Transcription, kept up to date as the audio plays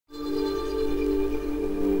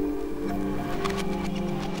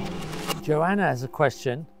Joanna has a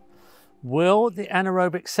question. Will the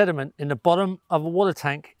anaerobic sediment in the bottom of a water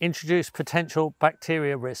tank introduce potential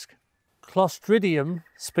bacteria risk? Clostridium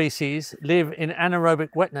species live in anaerobic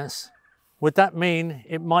wetness. Would that mean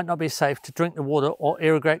it might not be safe to drink the water or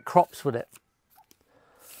irrigate crops with it?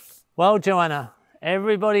 Well, Joanna,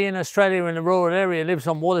 everybody in Australia in the rural area lives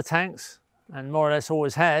on water tanks and more or less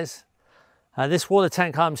always has. This water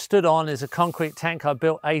tank I'm stood on is a concrete tank I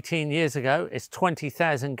built 18 years ago. It's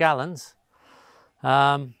 20,000 gallons.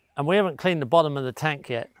 And we haven't cleaned the bottom of the tank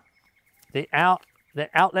yet. The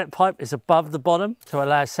outlet pipe is above the bottom to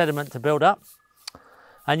allow sediment to build up.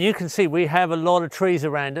 And you can see we have a lot of trees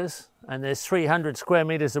around us, and there's 300 square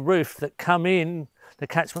meters of roof that come in. The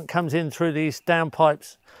catchment comes in through these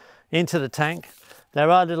downpipes into the tank. There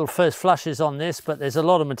are little first flushes on this, but there's a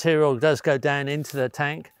lot of material that does go down into the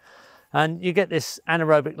tank. And you get this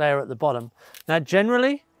anaerobic layer at the bottom. Now,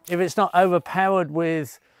 generally, if it's not overpowered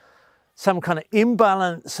with some kind of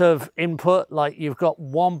imbalance of input, like you've got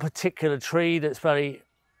one particular tree that's very,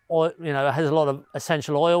 has a lot of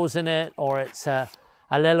essential oils in it, or it's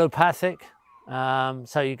allelopathic,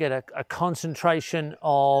 so you get a concentration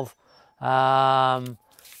of an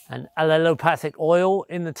allelopathic oil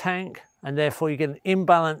in the tank, and therefore you get an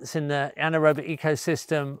imbalance in the anaerobic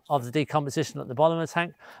ecosystem of the decomposition at the bottom of the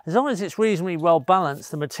tank. As long as it's reasonably well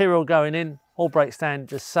balanced, the material going in all breaks down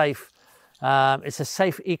just safe. It's a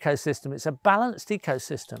safe ecosystem. It's a balanced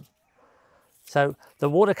ecosystem. So the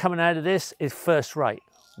water coming out of this is first rate.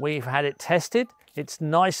 We've had it tested. It's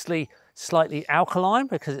nicely, slightly alkaline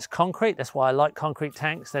because it's concrete. That's why I like concrete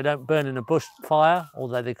tanks. They don't burn in a bushfire,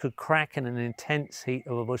 although they could crack in an intense heat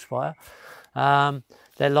of a bushfire.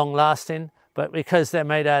 They're long lasting, but because they're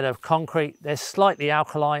made out of concrete, they're slightly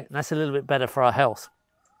alkaline, and that's a little bit better for our health.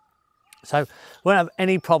 So we won't have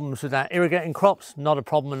any problems with that. Irrigating crops, not a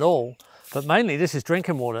problem at all. But mainly this is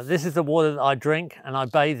drinking water. This is the water that I drink and I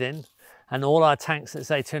bathe in. And all our tanks at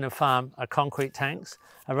Zaytuna Farm are concrete tanks.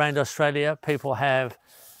 Around Australia, people have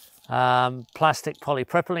plastic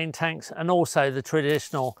polypropylene tanks, and also the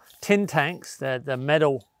traditional tin tanks, the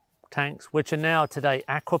metal tanks, which are now today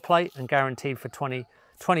aquaplate and guaranteed for 20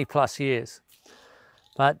 plus years.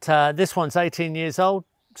 But this one's 18 years old,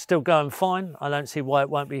 still going fine. I don't see why it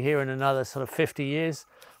won't be here in another sort of 50 years.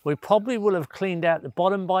 We probably will have cleaned out the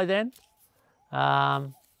bottom by then.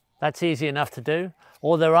 That's easy enough to do.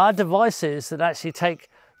 Or there are devices that actually take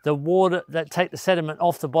the water, that take the sediment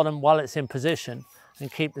off the bottom while it's in position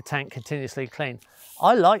and keep the tank continuously clean.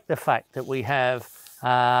 I like the fact that we have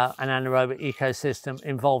an anaerobic ecosystem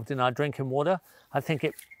involved in our drinking water. I think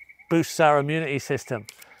it boosts our immunity system.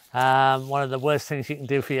 One of the worst things you can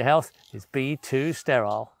do for your health is be too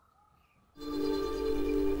sterile.